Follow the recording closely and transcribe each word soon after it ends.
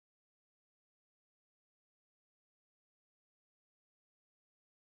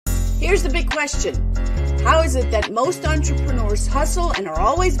here's the big question. How is it that most entrepreneurs hustle and are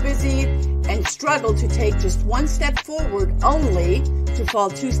always busy and struggle to take just one step forward only to fall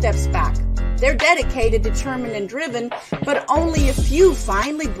 2 steps back? They're dedicated, determined, and driven, but only a few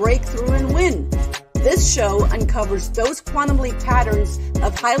finally break through and win. This show uncovers those quantum leap patterns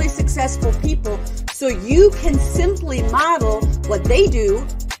of highly successful people so you can simply model what they do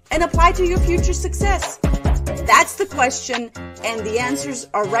and apply to your future success. That's the question, and the answers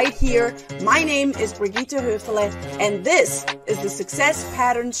are right here. My name is Brigitta Hoeferle, and this is the Success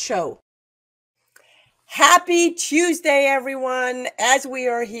Patterns Show. Happy Tuesday, everyone, as we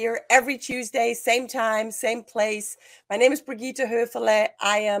are here every Tuesday, same time, same place. My name is Brigitta Hoeferle.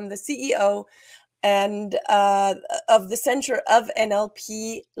 I am the CEO and of the Center of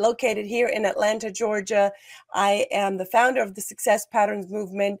NLP located here in Atlanta, Georgia. I am the founder of the Success Patterns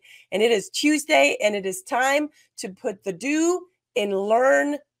Movement, and it is Tuesday, and it is time to put the do in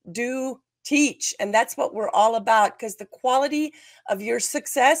learn, do, teach. And that's what we're all about, because the quality of your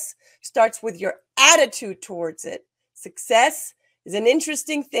success starts with your attitude towards it. Success is an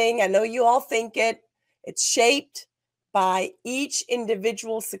interesting thing. I know you all think it. It's shaped by each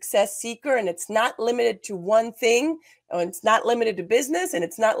individual success seeker, and it's not limited to one thing, and it's not limited to business, and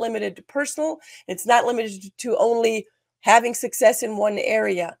it's not limited to personal, and it's not limited to only having success in one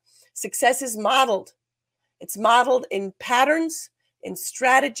area. Success is modeled. It's modeled in patterns, in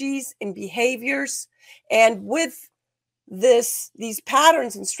strategies, in behaviors, and with these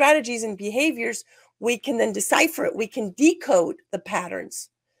patterns and strategies and behaviors, we can then decipher it. We can decode the patterns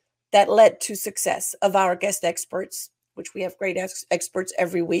that led to success of our guest experts, which we have great experts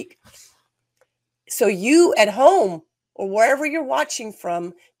every week. So you at home or wherever you're watching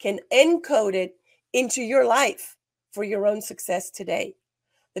from can encode it into your life for your own success today.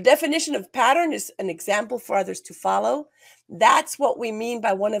 The definition of pattern is an example for others to follow. That's what we mean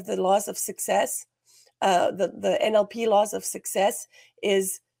by one of the laws of success. The NLP laws of success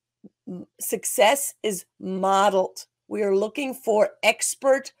is modeled. We are looking for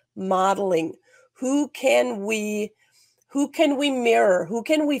expert modeling. Who can we mirror? Who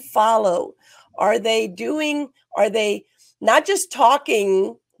can we follow? Are they not just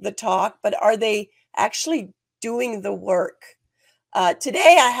talking the talk, but are they actually doing the work?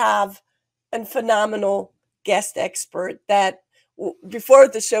 Today I have a phenomenal guest expert that before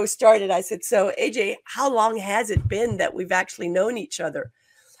the show started, I said, so AJ, how long has it been that we've actually known each other?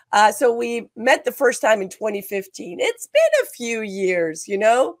 So we met the first time in 2015. It's been a few years, you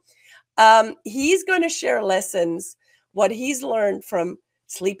know. He's going to share lessons, what he's learned from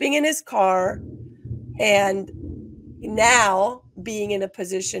sleeping in his car and now being in a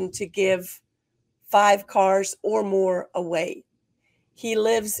position to give 5 cars or more away. He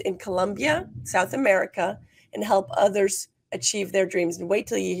lives in Colombia, South America, and help others achieve their dreams. And wait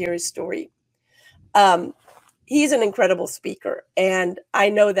till you hear his story. He's an incredible speaker. And I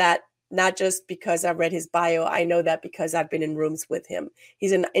know that not just because I've read his bio, I know that because I've been in rooms with him.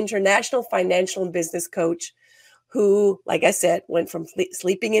 He's an international financial and business coach who, like I said, went from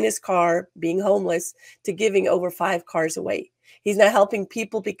sleeping in his car, being homeless, to giving over 5 cars away. He's now helping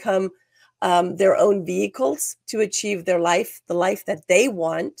people become their own vehicles to achieve their life, the life that they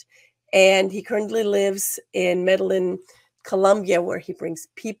want. And he currently lives in Medellin, Colombia, where he brings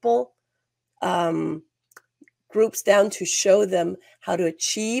people, groups down to show them how to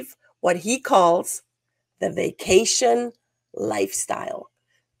achieve what he calls the vacation lifestyle.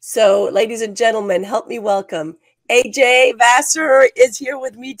 So, ladies and gentlemen, help me welcome AJ Vassar is here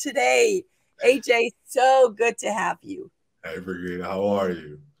with me today. AJ, so good to have you. Hey, Brigitta, how are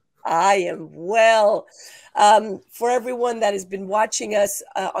you? I am well. For everyone that has been watching us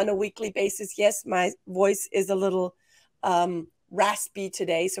on a weekly basis, yes, my voice is a little raspy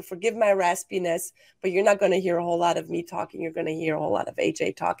today, so forgive my raspiness, but you're not going to hear a whole lot of me talking. You're going to hear a whole lot of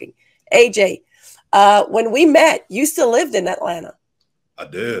AJ talking. AJ, when we met, you still lived in Atlanta. I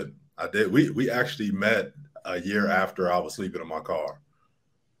did. We actually met a year after I was sleeping in my car.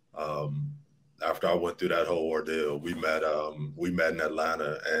 After I went through that whole ordeal, we met in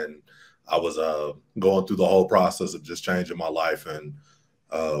Atlanta, and I was going through the whole process of just changing my life and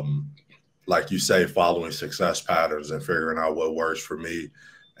like you say, following success patterns and figuring out what works for me.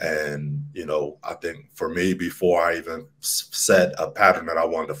 And, you know, I think for me, before I even set a pattern that I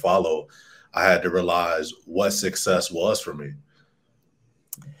wanted to follow, I had to realize what success was for me.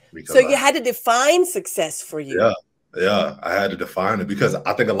 So you had to define success for you. Yeah, I had to define it, because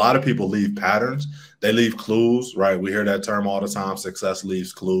I think a lot of people leave patterns. They leave clues, right? We hear that term all the time, success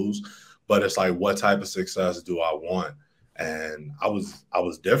leaves clues. But it's like, what type of success do I want? And I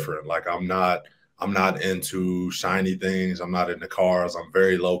was different. Like, I'm not I'm not into shiny things. I'm not into cars. I'm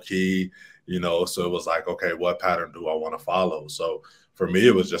very low key, you know. So it was like, okay, what pattern do I want to follow? So for me,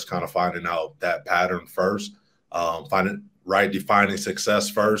 it was just kind of finding out that pattern first, defining success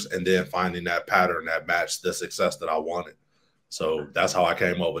first, and then finding that pattern that matched the success that I wanted. So that's how I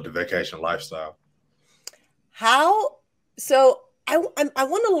came up with the vacation lifestyle. How? So I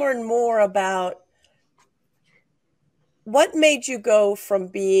want to learn more about what made you go from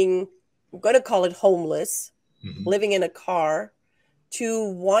being, I'm going to call it homeless, living in a car, to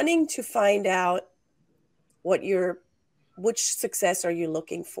wanting to find out which success are you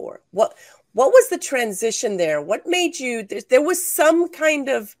looking for? What was the transition there? What made you, there was some kind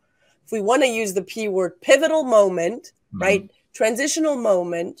of, if we want to use the P word, pivotal moment, right? Transitional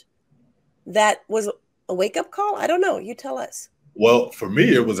moment that was a wake-up call? I don't know. You tell us. Well, for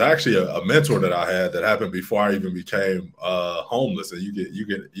me, it was actually a mentor that I had that happened before I even became homeless. And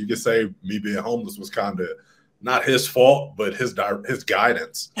you could say me being homeless was kind of not his fault, but his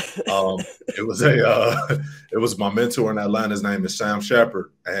guidance. It was my mentor in Atlanta. His name is Sam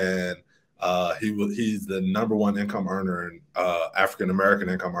Shepard, and he's the #1 income earner in African American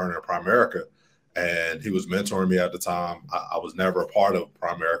income earner in Primerica, and he was mentoring me at the time. I was never a part of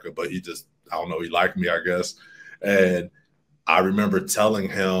Primerica, but I don't know, he liked me, I guess, and I remember telling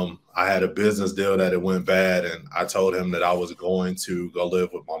him I had a business deal that it went bad, and I told him that I was going to go live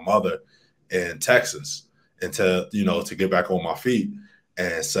with my mother in Texas until, to get back on my feet.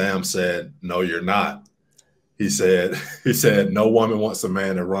 And Sam said, "No, you're not." He said, "No woman wants a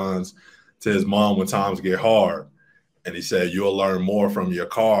man that runs to his mom when times get hard." And he said, "You'll learn more from your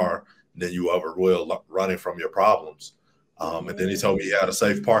car than you ever will running from your problems." And then he told me he had a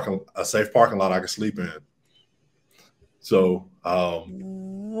safe parking lot I could sleep in. So,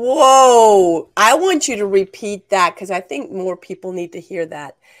 whoa, I want you to repeat that, because I think more people need to hear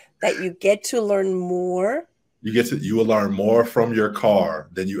that you get to learn more. You will learn more from your car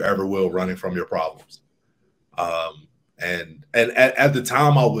than you ever will running from your problems. And at the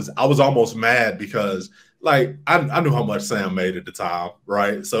time I was almost mad because, like, I knew how much Sam made at the time,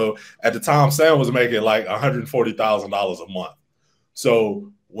 right? So at the time, Sam was making like $140,000 a month.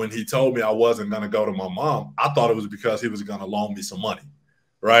 So when he told me I wasn't going to go to my mom, I thought it was because he was going to loan me some money,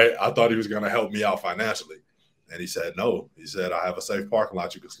 right? I thought he was going to help me out financially. And he said, no. He said, "I have a safe parking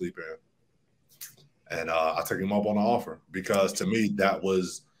lot you can sleep in." And I took him up on the offer because, to me, that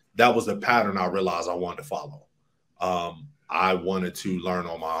was the pattern I realized I wanted to follow. I wanted to learn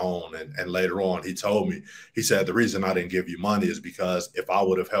on my own. And later on, he told me, he said, "The reason I didn't give you money is because if I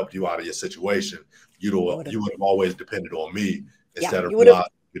would have helped you out of your situation, you would have always depended on me instead of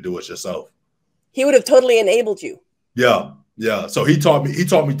realizing you could do it yourself." He would have totally enabled you. Yeah. Yeah. So he taught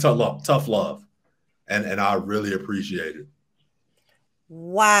me tough love. And I really appreciate it.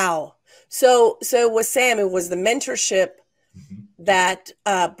 Wow. So with Sam, it was the mentorship that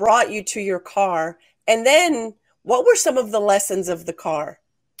brought you to your car. And then what were some of the lessons of the car?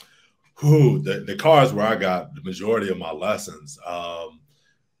 The car is where I got the majority of my lessons.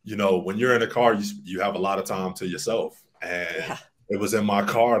 When you're in a car, you have a lot of time to yourself. And it was in my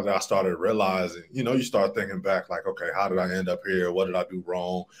car that I started realizing, you start thinking back like, okay, how did I end up here? What did I do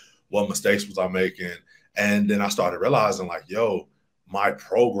wrong? What mistakes was I making? And then I started realizing, like, my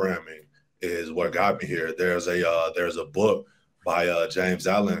programming is what got me here. There's a book by James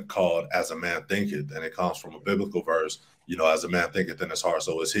Allen called "As a Man Thinketh," and it comes from a biblical verse. As a man thinketh in his heart,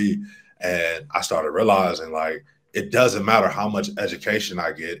 so is he. And I started realizing, like, it doesn't matter how much education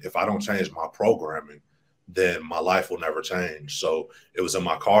I get, if I don't change my programming, then my life will never change. So it was in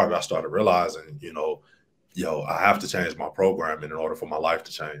my car that I started realizing, I have to change my programming in order for my life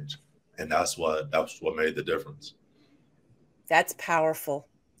to change. And that's what made the difference. That's powerful.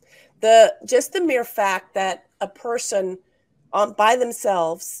 Just the mere fact that a person by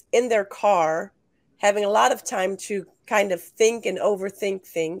themselves in their car, having a lot of time to kind of think and overthink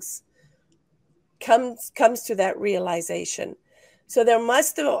things, comes to that realization. So there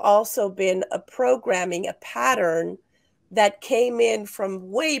must have also been a programming, a pattern that came in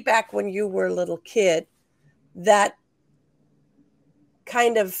from way back when you were a little kid that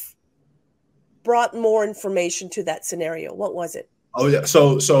kind of brought more information to that scenario. What was it? Oh yeah.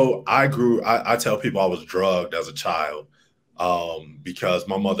 So I tell people I was drugged as a child because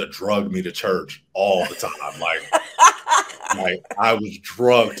my mother drugged me to church all the time. Like I was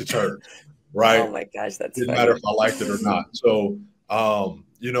drugged to church, right? Oh my gosh, that's Didn't funny. matter if I liked it or not. So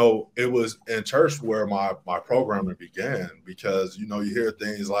it was in church where my programming began, because you hear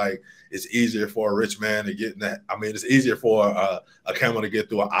things like it's easier for a rich man to get in that. I mean, it's easier for a camel to get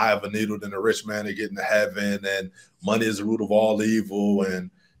through an eye of a needle than a rich man to get into heaven, and money is the root of all evil.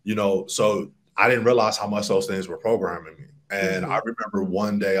 And so I didn't realize how much those things were programming me. And I remember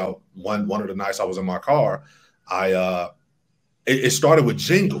one day, one of the nights I was in my car, it started with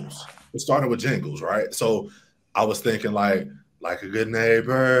jingles. It started with jingles, right? So I was thinking like a good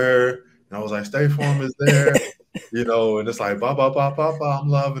neighbor, and I was like, State Farm is there, you know, and it's like, ba ba ba ba ba, I'm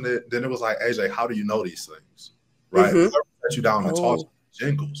loving it. Then it was like, AJ, how do you know these things, right? Whoever set you down and taught you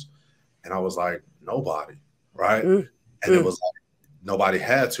jingles, and I was like, nobody, right? And it was like nobody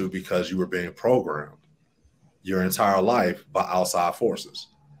had to, because you were being programmed your entire life by outside forces.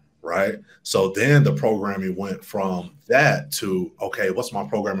 Right. So then the programming went from that to, okay, what's my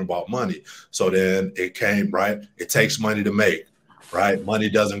programming about money? So then it came, right. It takes money to make, right. Money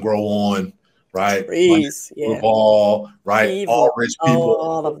doesn't grow on, right. Trees, money ball, right. Evil. All rich people,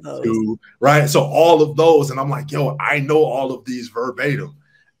 all of those. too, right. So all of those. And I'm like, yo, I know all of these verbatim.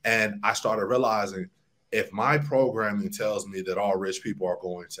 And I started realizing, if my programming tells me that all rich people are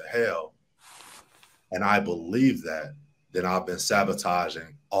going to hell, and I believe that, then I've been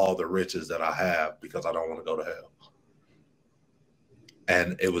sabotaging all the riches that I have because I don't want to go to hell.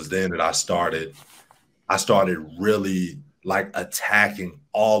 And it was then that I started really like attacking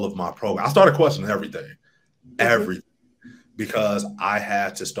all of my program. I started questioning everything, because I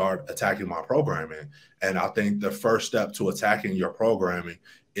had to start attacking my programming. And I think the first step to attacking your programming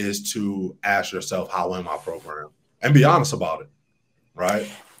is to ask yourself, how am I programmed? And be honest about it,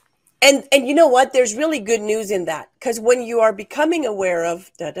 right? And you know what? There's really good news in that, because when you are becoming aware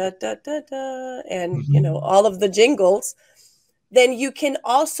of da da da da da and you know, all of the jingles, then you can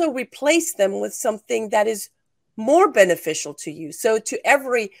also replace them with something that is more beneficial to you. So to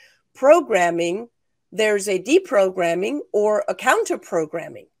every programming, there's a deprogramming or a counter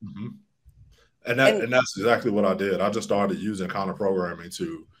programming. And that's exactly what I did. I just started using counter programming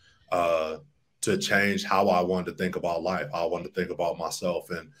to change how I wanted to think about life, how I wanted to think about myself,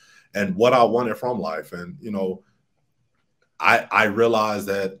 and what I wanted from life. And, you know, I realized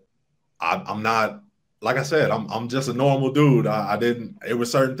that I'm not, like I said, I'm just a normal dude. It were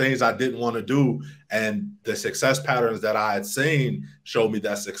certain things I didn't want to do. And the success patterns that I had seen showed me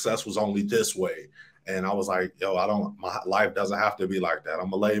that success was only this way. And I was like, yo, my life doesn't have to be like that.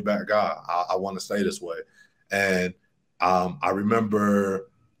 I'm a laid back guy. I want to stay this way. And I remember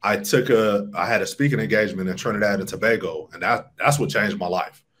I had a speaking engagement in Trinidad and Tobago, and that's what changed my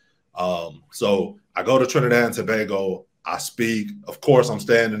life. So I go to Trinidad and Tobago, I speak. Of course, I'm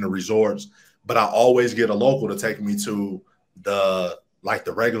staying in the resorts, but I always get a local to take me to the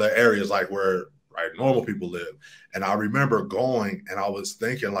regular areas, like where normal people live. And I remember going, and I was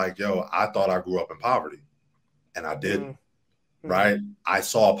thinking like, yo, I thought I grew up in poverty, and I didn't, right? I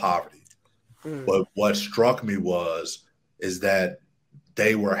saw poverty. But what struck me is that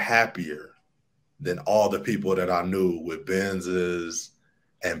they were happier than all the people that I knew with Benzes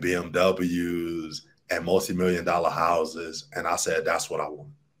and BMWs and multi-million-dollar houses. And I said, that's what I want.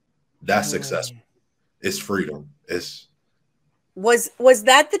 That's successful. It's freedom. Was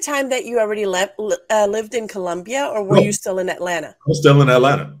that the time that you already lived in Colombia, or were you still in Atlanta? I'm still in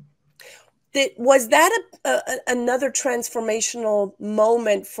Atlanta. Was that another transformational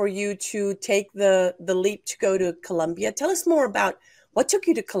moment for you to take the leap to go to Colombia? Tell us more about what took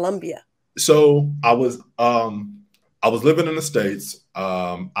you to Colombia. So I was living in the States.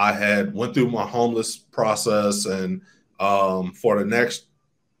 I had went through my homeless process, and for the next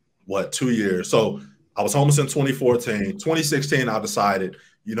 2 years. So I was homeless in 2014. 2016, I decided,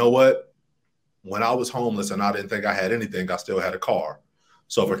 you know what? When I was homeless and I didn't think I had anything, I still had a car.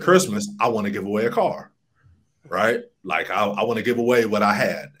 So for Christmas, I want to give away a car, right? Like I want to give away what I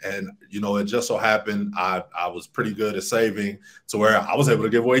had. And, you know, it just so happened I was pretty good at saving to where I was able to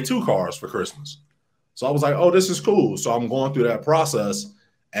give away 2 cars for Christmas. So I was like, oh, this is cool. So I'm going through that process.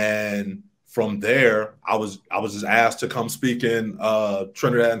 And from there, I was just asked to come speak in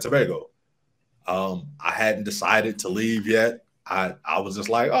Trinidad and Tobago. I hadn't decided to leave yet. I was just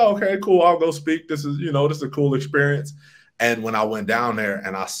like, oh, okay, cool. I'll go speak. This is a cool experience. And when I went down there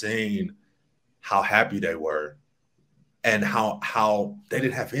and I seen how happy they were and how they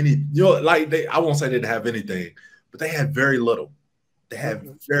didn't have any, I won't say they didn't have anything, but they had very little. They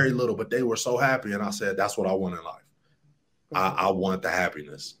had very little, but they were so happy. And I said, that's what I want in life. I want the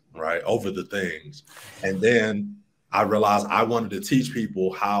happiness, right, over the things. And then I realized I wanted to teach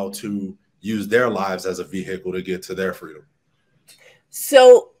people how to use their lives as a vehicle to get to their freedom.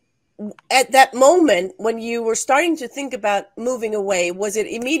 So at that moment, when you were starting to think about moving away, was it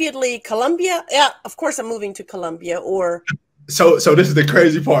immediately Colombia? Yeah, of course I'm moving to Colombia. Or so this is the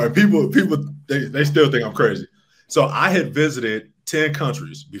crazy part. People they still think I'm crazy. So I had visited 10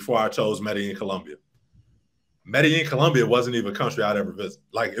 countries before I chose Medellin, Colombia. Medellin, Colombia wasn't even a country I'd ever visit.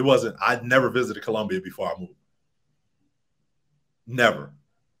 Like it wasn't. I'd never visited Colombia before I moved. Never.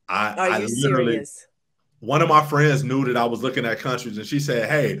 Are I you literally, serious? one of my friends knew that I was looking at countries, and she said,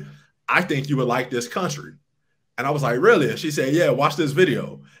 "Hey, I think you would like this country." And I was like, "Really?" And she said, "Yeah, watch this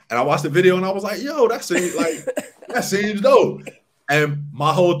video." And I watched the video, and I was like, "Yo, that seems dope." And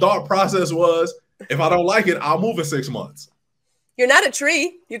my whole thought process was, if I don't like it, I'll move in 6 months. You're not a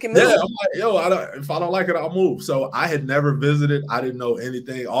tree. You can move. Yeah, I'm like, yo, if I don't like it, I'll move. So I had never visited. I didn't know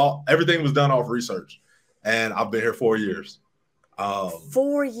anything. Everything was done off research, and I've been here 4 years.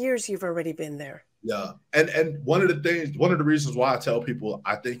 4 years you've already been there. Yeah, and one of the reasons why I tell people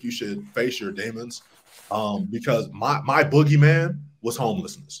I think you should face your demons, because my boogeyman was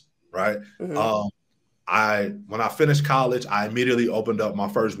homelessness, right? Mm-hmm. When I finished college, I immediately opened up my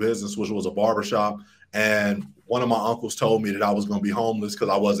first business, which was a barbershop. And one of my uncles told me that I was going to be homeless because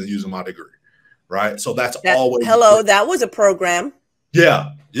I wasn't using my degree. Right. So that's always. Hello, that was a program. Yeah.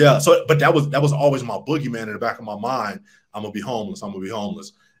 Yeah. So, but that was always my boogeyman in the back of my mind. I'm going to be homeless. I'm going to be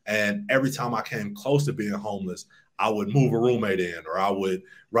homeless. And every time I came close to being homeless, I would move a roommate in, or I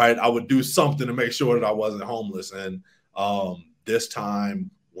would do something to make sure that I wasn't homeless. And this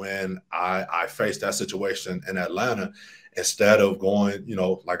time, when I faced that situation in Atlanta, instead of going,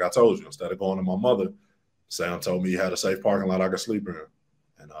 like I told you, instead of going to my mother, Sam told me he had a safe parking lot I could sleep in.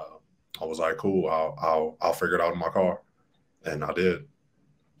 And I was like, cool, I'll figure it out in my car. And I did.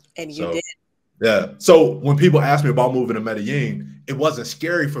 And you did. Yeah. So when people ask me about moving to Medellin, it wasn't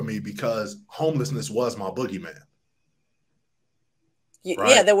scary for me because homelessness was my boogeyman.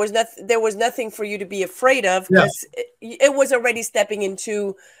 Right? Yeah, there was nothing for you to be afraid of because it was already stepping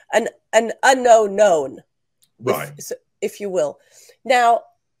into an unknown known, right? If you will. Now,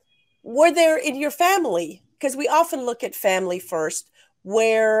 were there in your family, because we often look at family first,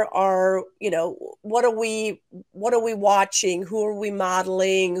 where are, what are we watching? Who are we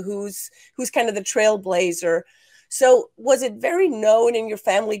modeling? Who's kind of the trailblazer? So was it very known in your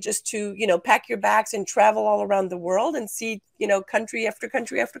family just to, pack your bags and travel all around the world and see, country after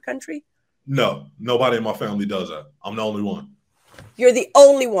country after country? No, nobody in my family does that. I'm the only one. You're the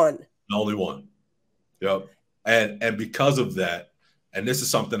only one. The only one. Yep. And because of that, and this is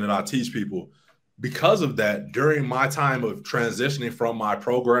something that I teach people, because of that, during my time of transitioning from my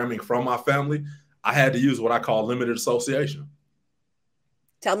programming from my family, I had to use what I call limited association.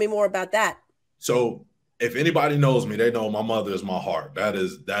 Tell me more about that. So if anybody knows me, they know my mother is my heart. That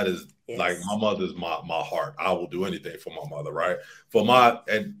is yes. Like my mother is my heart. I will do anything for my mother, right?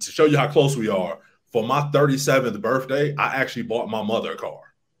 And to show you how close we are, for my 37th birthday, I actually bought my mother a car.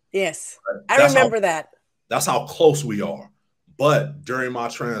 Yes, right? I remember that. That's how close we are. But during my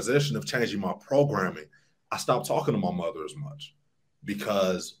transition of changing my programming, I stopped talking to my mother as much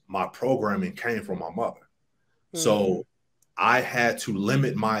because my programming came from my mother. Mm-hmm. So I had to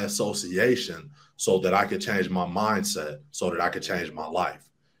limit my association so that I could change my mindset, so that I could change my life.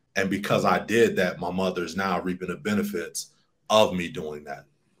 And because I did that, my mother is now reaping the benefits of me doing that,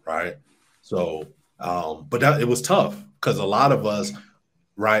 right? So, but it was tough because a lot of us,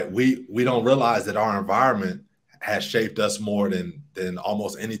 right, we don't realize that our environment has shaped us more than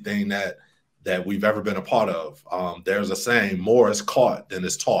almost anything that we've ever been a part of. There's a saying, more is caught than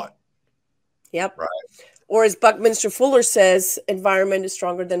is taught. Yep. Right. Or as Buckminster Fuller says, environment is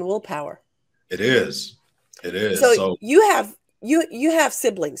stronger than willpower. It is. It is. So you have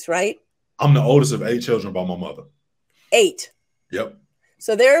siblings, right? I'm the oldest of 8 children by my mother. 8. Yep.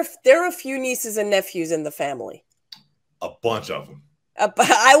 So there are a few nieces and nephews in the family. A bunch of them.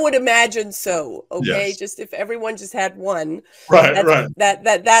 I would imagine so. Okay, yes. Just if everyone just had one, right.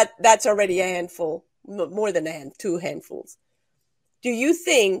 That's already a handful, more than 2 handfuls. Do you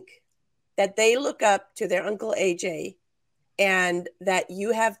think that they look up to their Uncle AJ, and that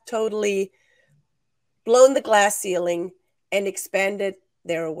you have totally blown the glass ceiling and expanded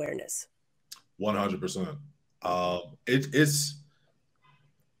their awareness? 100%. It's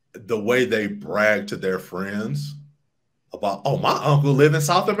the way they brag to their friends about, oh, my uncle live in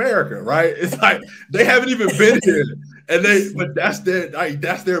South America, right? It's like they haven't even been here, but that's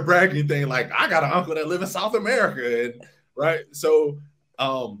their bragging thing. Like, I got an uncle that live in South America, and right. So,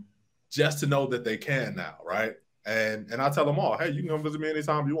 just to know that they can now, right? And I tell them all, hey, you can come visit me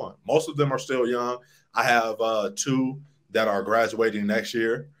anytime you want. Most of them are still young. I have 2 that are graduating next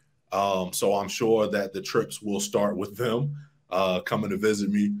year, so I'm sure that the trips will start with them coming to visit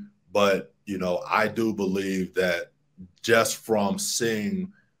me. But I do believe that just from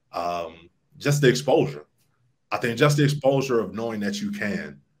seeing just the exposure, I think just the exposure of knowing that you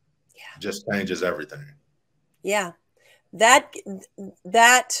can just changes everything. Yeah, that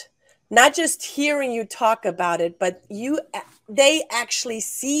not just hearing you talk about it, but they actually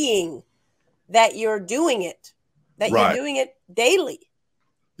seeing that you're doing it, that you're Right. doing it daily.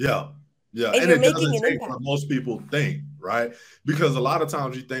 Yeah. Yeah. And And you're it making doesn't an take impact. what most people think, right? Because a lot of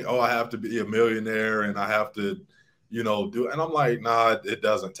times you think, oh, I have to be a millionaire and I have to, do, and I'm like, nah, it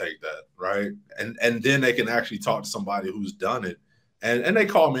doesn't take that, right? And then they can actually talk to somebody who's done it. And they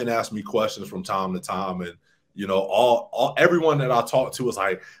call me and ask me questions from time to time. And, everyone that I talk to is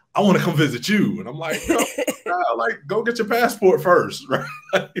like, I want to come visit you. And I'm like, like, go get your passport first, right?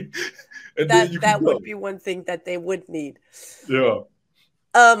 And then you can That go. would be one thing that they would need. Yeah.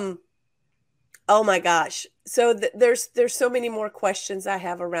 Oh my gosh. So there's so many more questions I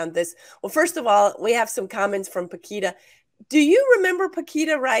have around this. Well, first of all, we have some comments from Paquita. Do you remember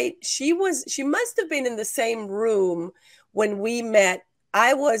Paquita, right? She must have been in the same room when we met.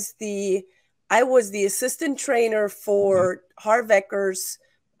 I was the assistant trainer for Harv Ecker's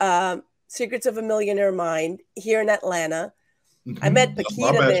Secrets of a Millionaire Mind here in Atlanta. I met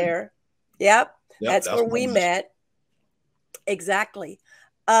Paquita there. Yep. That's where we met. Exactly.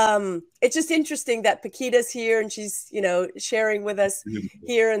 It's just interesting that Paquita's here and she's, sharing with us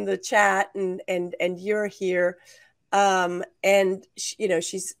here in the chat and you're here. And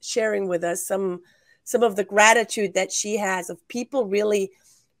she's sharing with us some of the gratitude that she has of people really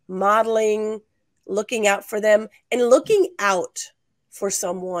modeling, looking out for them, and looking out for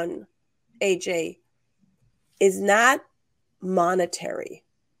someone, AJ, is not monetary,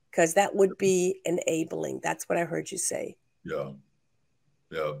 because that would be enabling. That's what I heard you say. Yeah.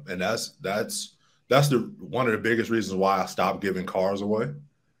 Yeah. And that's the one of the biggest reasons why I stopped giving cars away.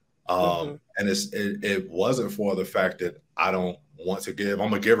 And it wasn't for the fact that I don't want to give.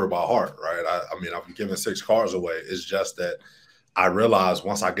 I'm a giver by heart, right? I mean, I've given 6 cars away. It's just that I realized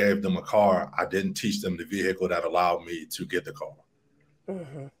once I gave them a car, I didn't teach them the vehicle that allowed me to get the car.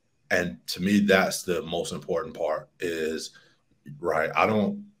 And to me, that's the most important part is, right, I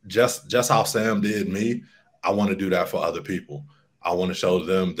don't just how Sam did me, I want to do that for other people. I want to show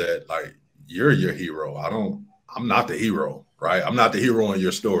them that, like, you're your hero. I'm not the hero, right? I'm not the hero in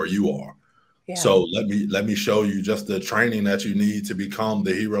your story. You are. Yeah. So let me show you just the training that you need to become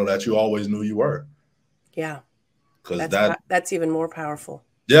the hero that you always knew you were. Yeah. Because that's even more powerful.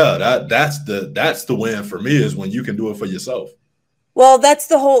 Yeah, that's the win for me, is when you can do it for yourself. Well, that's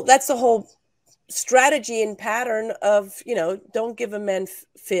the whole strategy and pattern of, don't give a man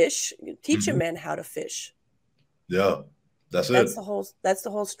fish, teach a man how to fish. Yeah. That's the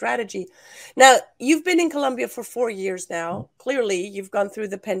whole strategy. Now, you've been in Colombia for 4 years now. Clearly, you've gone through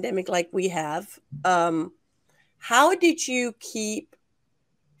the pandemic like we have. How did you keep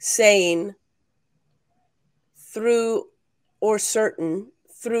sane through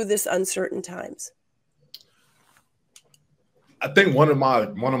this uncertain times? I think one of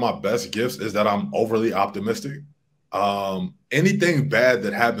my best gifts is that I'm overly optimistic. Anything bad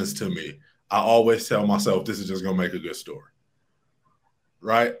that happens to me, I always tell myself this is just gonna make a good story.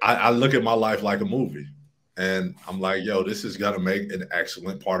 Right? I look at my life like a movie, and I'm like, yo, this is gonna make an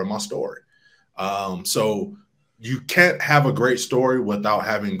excellent part of my story. So you can't have a great story without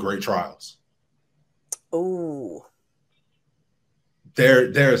having great trials. Oh.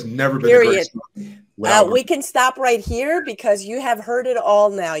 There's never been a great story. We can stop right here because you have heard it all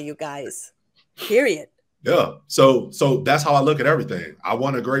now, you guys. Period. Yeah. So that's how I look at everything. I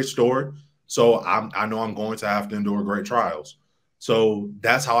want a great story, so I know I'm going to have to endure great trials. So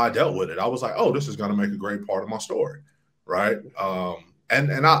that's how I dealt with it. I was like, oh, this is going to make a great part of my story, right?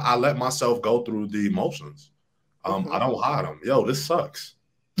 And I let myself go through the emotions. I don't hide them. Yo, this sucks.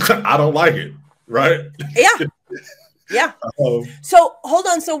 I don't like it, right? Yeah. Yeah. So hold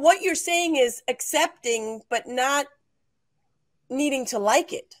on. So what you're saying is accepting, but not needing to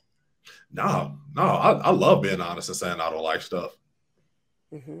like it. No. I love being honest and saying I don't like stuff.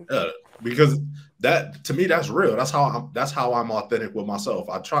 Yeah, because that, to me, that's real. That's how I'm authentic with myself.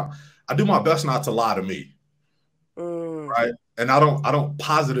 I do my best not to lie to me, right? And I don't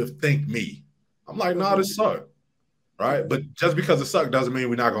positive think me. I'm like, nah, this sucks, right? But just because it sucks doesn't mean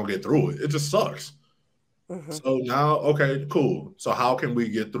we're not gonna get through it. It just sucks. So now, okay, cool. So how can we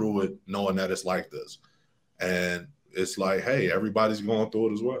get through it knowing that it's like this? And it's like, hey, everybody's going through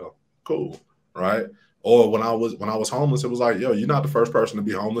it as well. Cool, right? Or when I was homeless, it was like, yo, you're not the first person to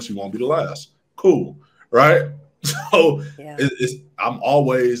be homeless. You won't be the last. Cool, right? So yeah. I'm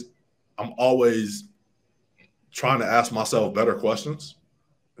always trying to ask myself better questions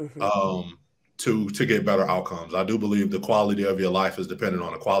to get better outcomes. I do believe the quality of your life is dependent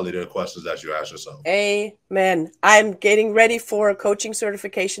on the quality of the questions that you ask yourself. Amen. I'm getting ready for a coaching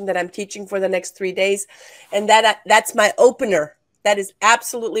certification that I'm teaching for the next 3 days, and that's my opener. That is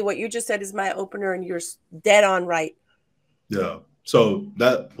absolutely what you just said is my opener, and you're dead on right. Yeah. So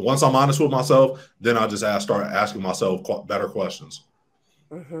that once I'm honest with myself, then I just start asking myself better questions.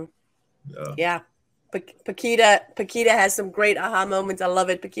 Mm-hmm. Yeah. Paquita has some great aha moments. I love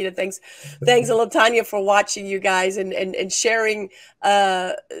it. Paquita, thanks Latanya for watching you guys and sharing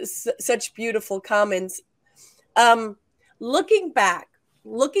such beautiful comments. Looking back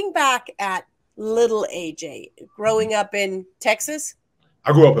at little AJ growing up in Texas.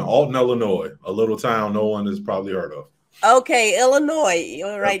 I grew up in Alton, Illinois, a little town no one has probably heard of. Okay, Illinois.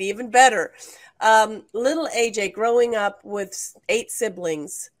 All right, yep. Even better. Little AJ growing up with 8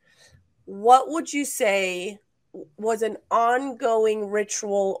 siblings. What would you say was an ongoing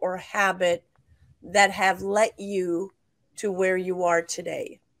ritual or habit that have led you to where you are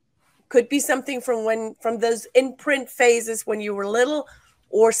today? Could be something from those imprint phases when you were little,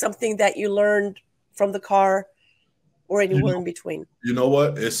 or something that you learned from the car, or anywhere in between. You know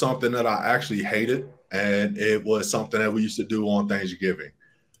what? It's something that I actually hated, and it was something that we used to do on Thanksgiving.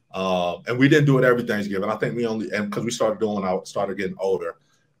 And we didn't do it every Thanksgiving. I think because we started getting older.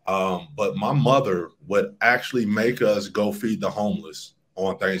 But my mother would actually make us go feed the homeless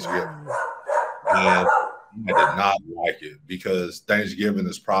on Thanksgiving. And I did not like it, because Thanksgiving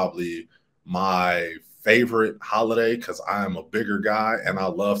is probably my favorite holiday because I am a bigger guy and I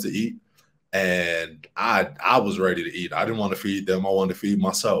love to eat. And I was ready to eat. I didn't want to feed them. I wanted to feed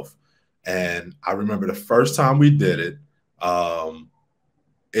myself. And I remember the first time we did it,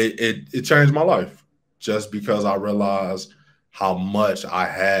 it changed my life, just because I realized how much I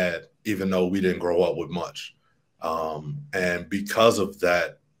had, even though we didn't grow up with much. And because of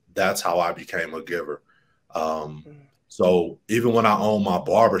that, that's how I became a giver. So even when I owned my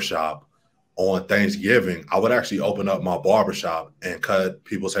barbershop on Thanksgiving, I would actually open up my barbershop and cut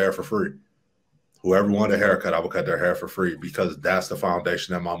people's hair for free. Whoever wanted a haircut, I would cut their hair for free, because that's the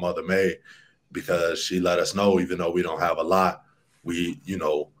foundation that my mother made, because she let us know, even though we don't have a lot,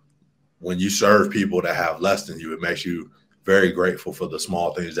 when you serve people that have less than you, it makes you very grateful for the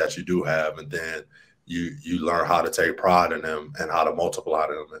small things that you do have. And then you learn how to take pride in them and how to multiply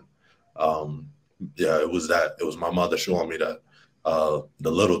them. And it was my mother showing me that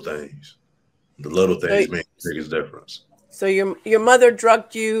the little things make the biggest difference. So your mother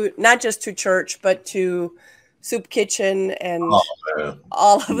drugged you not just to church, but to soup kitchen and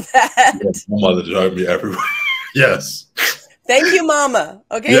all of that. My mother drugged me everywhere. Yes. Thank you, Mama.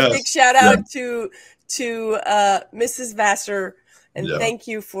 Okay, yes. Big shout out to Mrs. Vassar, and thank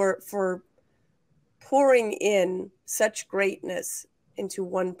you for pouring in such greatness into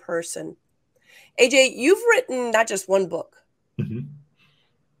one person. AJ, you've written not just one book. Mm-hmm.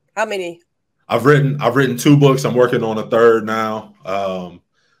 How many? I've written 2 books. I'm working on a 3rd now.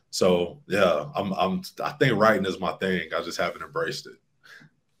 So yeah, I think writing is my thing. I just haven't embraced it.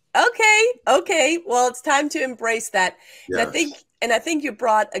 Okay. Well, it's time to embrace that. Yes. And I think you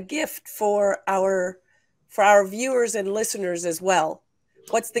brought a gift for our viewers and listeners as well.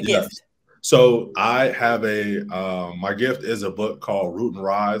 What's the gift? So I have my gift is a book called Root and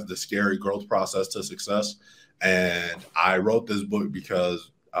Rise: The Scary Growth Process to Success. And I wrote this book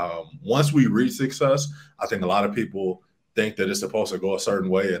because once we reach success, I think a lot of people think that it's supposed to go a certain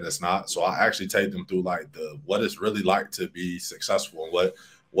way, and it's not. So I actually take them through what it's really like to be successful, and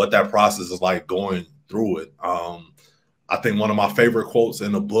what that process is like going through it. I think one of my favorite quotes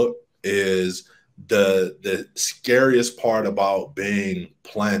in the book is the scariest part about being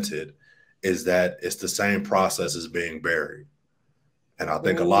planted is that it's the same process as being buried. And I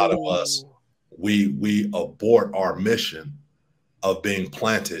think a lot of us, we abort our mission of being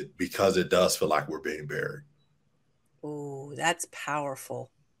planted because it does feel like we're being buried. Oh, that's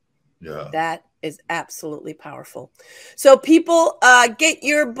powerful. Yeah. That is absolutely powerful. So people, get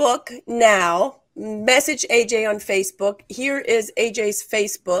your book now. Message AJ on Facebook. Here is AJ's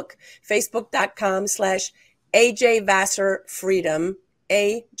Facebook, facebook.com/AJ Vassar Freedom,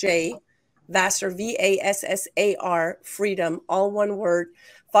 AJ Vassar, Vassar, Freedom, all one word.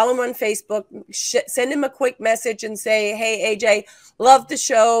 Follow him on Facebook. Send him a quick message and say, hey, AJ, love the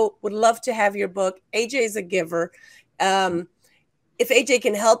show. Would love to have your book. AJ is a giver. If AJ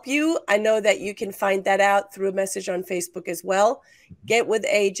can help you, I know that you can find that out through a message on Facebook as well. Get with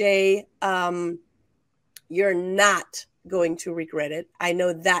AJ. You're not going to regret it. I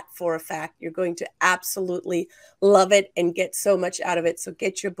know that for a fact. You're going to absolutely love it and get so much out of it. So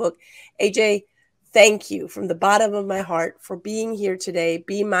get your book. AJ, thank you from the bottom of my heart for being here today.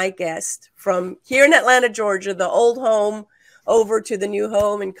 Be my guest from here in Atlanta, Georgia, the old home, over to the new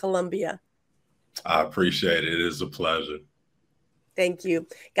home in Colombia. I appreciate it. It is a pleasure. Thank you.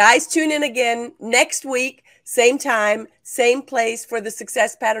 Guys, tune in again next week, same time, same place for the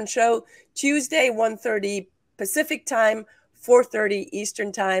Success Pattern Show, Tuesday, 1:30 Pacific time, 4:30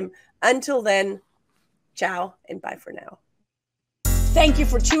 Eastern time. Until then, ciao and bye for now. Thank you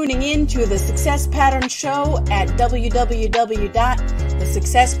for tuning in to the Success Pattern Show at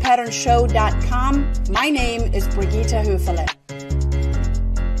www.thesuccesspatternshow.com. My name is Brigitta Hoeferle.